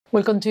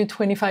Welcome to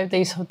 25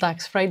 Days of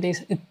Tax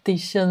Fridays,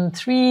 edition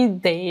 3,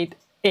 date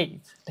 8.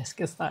 Let's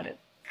get started.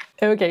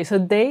 Okay, so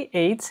day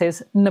 8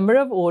 says number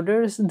of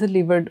orders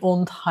delivered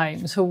on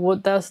time. So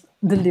what does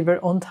deliver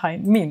on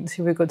time mean? If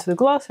we go to the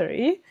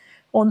glossary,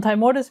 on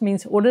time orders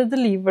means order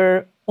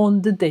deliver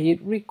on the day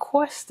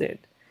requested.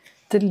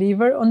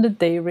 Deliver on the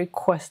day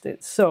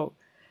requested. So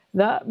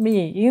that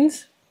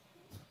means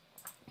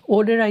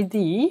order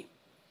ID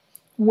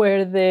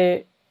where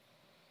the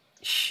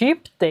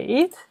ship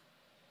date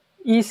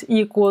is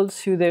equal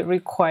to the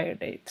required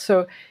date.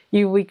 So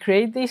if we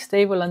create this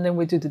table and then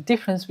we do the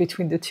difference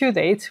between the two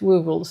dates, we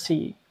will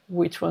see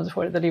which ones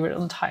were delivered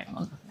on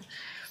time.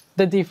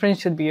 The difference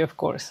should be, of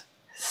course,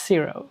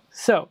 0.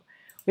 So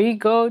we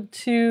go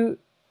to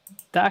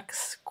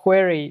DAX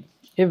query,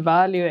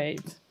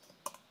 evaluate,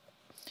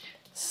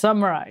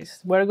 summarize.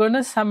 We're going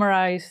to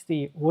summarize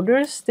the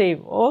orders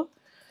table.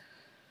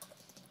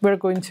 We're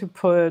going to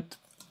put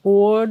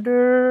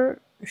order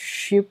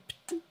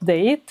shipped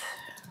date,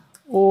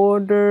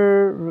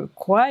 order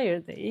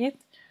required date,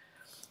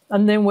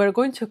 and then we're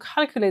going to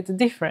calculate the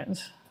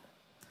difference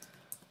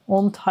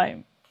on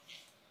time.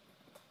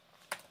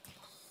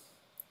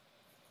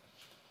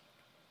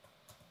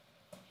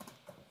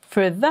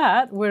 For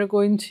that, we're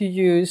going to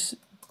use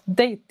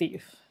date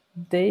diff,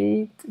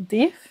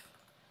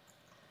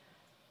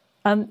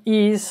 and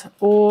is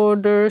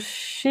order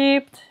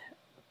shipped,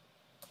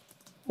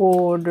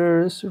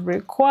 orders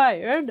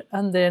required,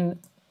 and then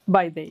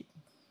by date.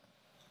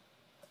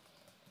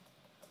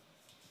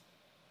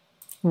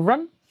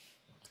 Run.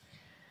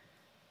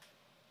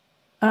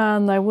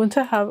 And I want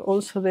to have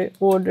also the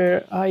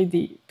order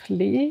ID,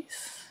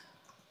 please.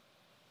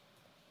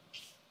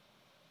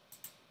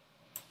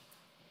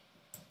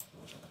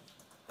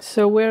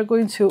 So we're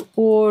going to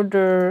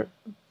order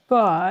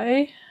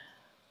by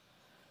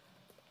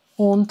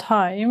on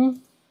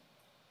time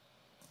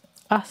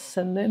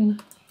ascending.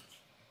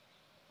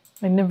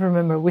 I never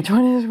remember which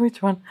one is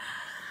which one.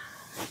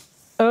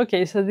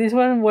 Okay, so this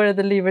one were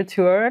delivered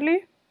too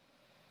early.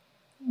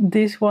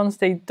 These ones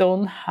they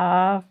don't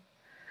have,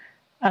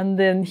 and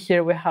then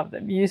here we have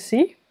them. You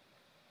see,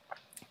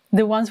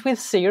 the ones with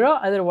 0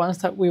 are the ones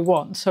that we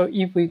want. So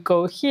if we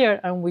go here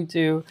and we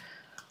do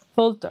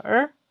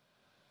filter,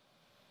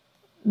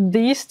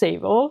 this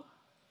table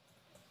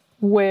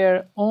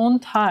where on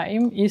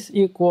time is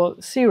equal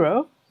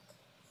 0,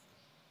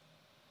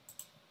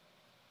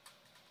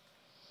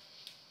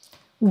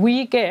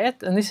 we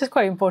get, and this is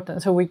quite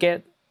important, so we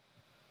get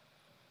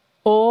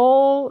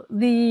all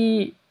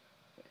the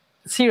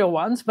 0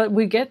 ones, but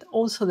we get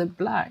also the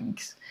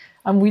blanks,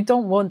 and we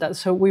don't want that.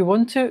 So we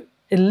want to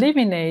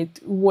eliminate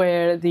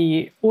where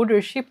the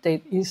order ship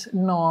date is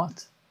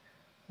not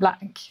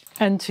blank.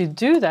 And to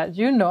do that,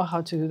 you know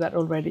how to do that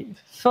already.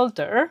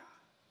 Filter,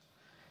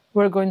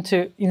 we're going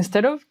to,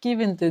 instead of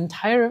giving the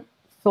entire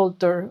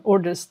filter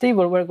orders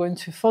table, we're going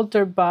to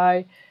filter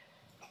by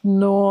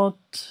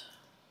not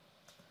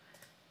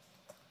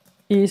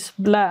is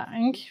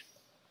blank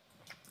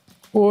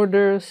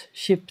orders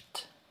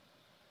shipped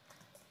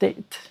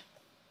date.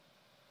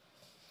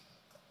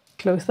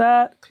 Close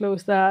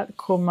that,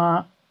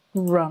 comma,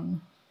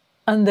 run.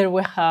 And there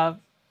we have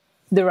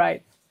the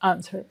right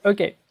answer.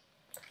 Okay,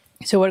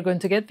 so we're going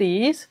to get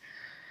these,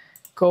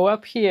 go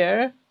up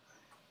here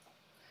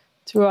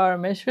to our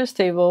measures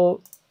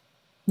table,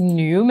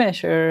 new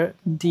measure,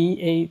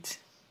 D8,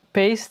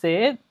 paste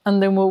it,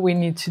 and then what we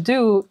need to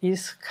do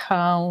is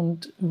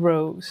count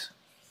rows.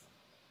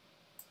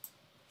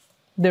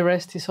 The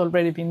rest is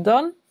already been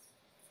done.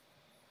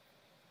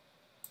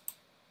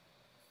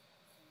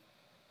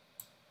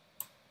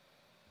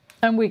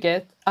 And we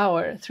get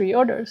our 3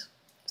 orders.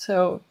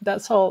 So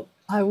that's all.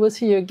 I will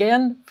see you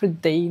again for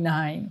day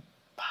 9.